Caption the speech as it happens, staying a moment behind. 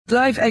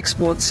Live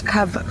exports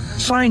have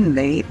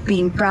finally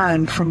been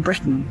banned from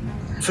Britain.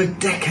 For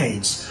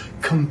decades,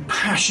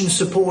 compassion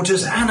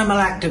supporters, animal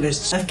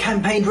activists have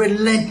campaigned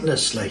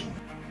relentlessly.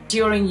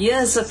 During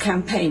years of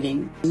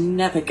campaigning, we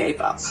never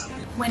gave up.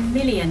 When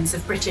millions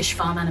of British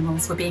farm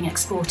animals were being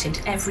exported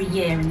every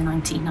year in the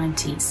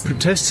 1990s.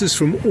 Protesters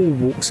from all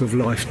walks of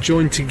life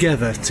joined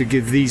together to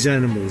give these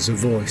animals a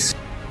voice.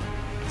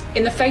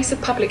 In the face of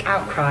public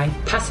outcry,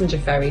 passenger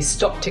ferries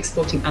stopped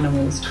exporting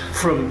animals.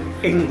 From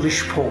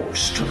English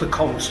ports to the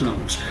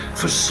continent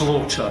for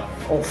slaughter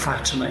or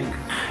fattening.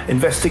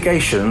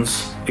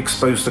 Investigations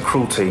exposed the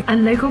cruelty.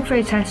 And local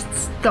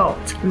protests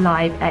stopped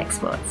live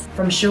exports.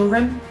 From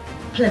Shoreham,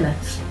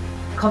 Plymouth,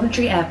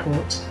 Coventry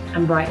Airport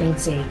and Brightling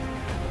Sea.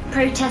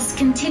 Protests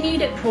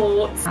continued at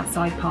ports,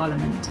 outside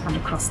Parliament and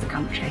across the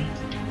country.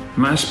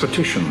 Mass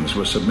petitions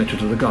were submitted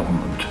to the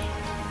government.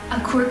 A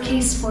court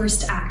case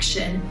forced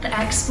action. The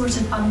export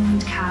of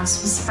unweaned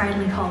calves was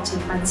finally halted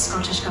by the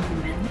Scottish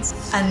Government.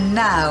 And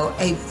now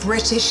a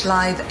British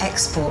live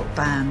export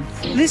ban.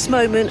 This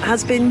moment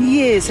has been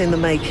years in the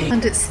making.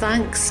 And it's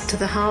thanks to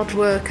the hard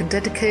work and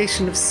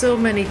dedication of so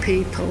many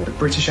people. The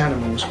British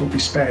animals will be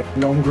spared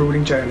long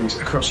grueling journeys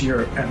across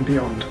Europe and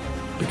beyond.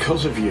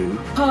 Because of you,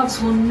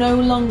 calves will no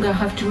longer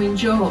have to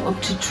endure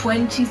up to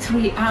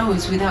 23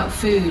 hours without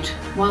food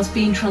whilst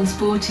being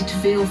transported to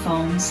veal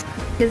farms.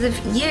 Because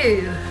of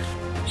you,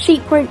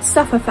 sheep won't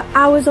suffer for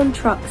hours on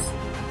trucks,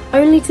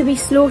 only to be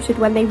slaughtered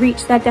when they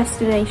reach their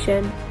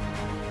destination.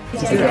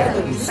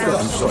 Together we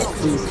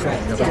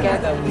stand.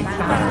 Together we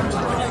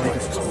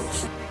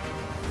stand.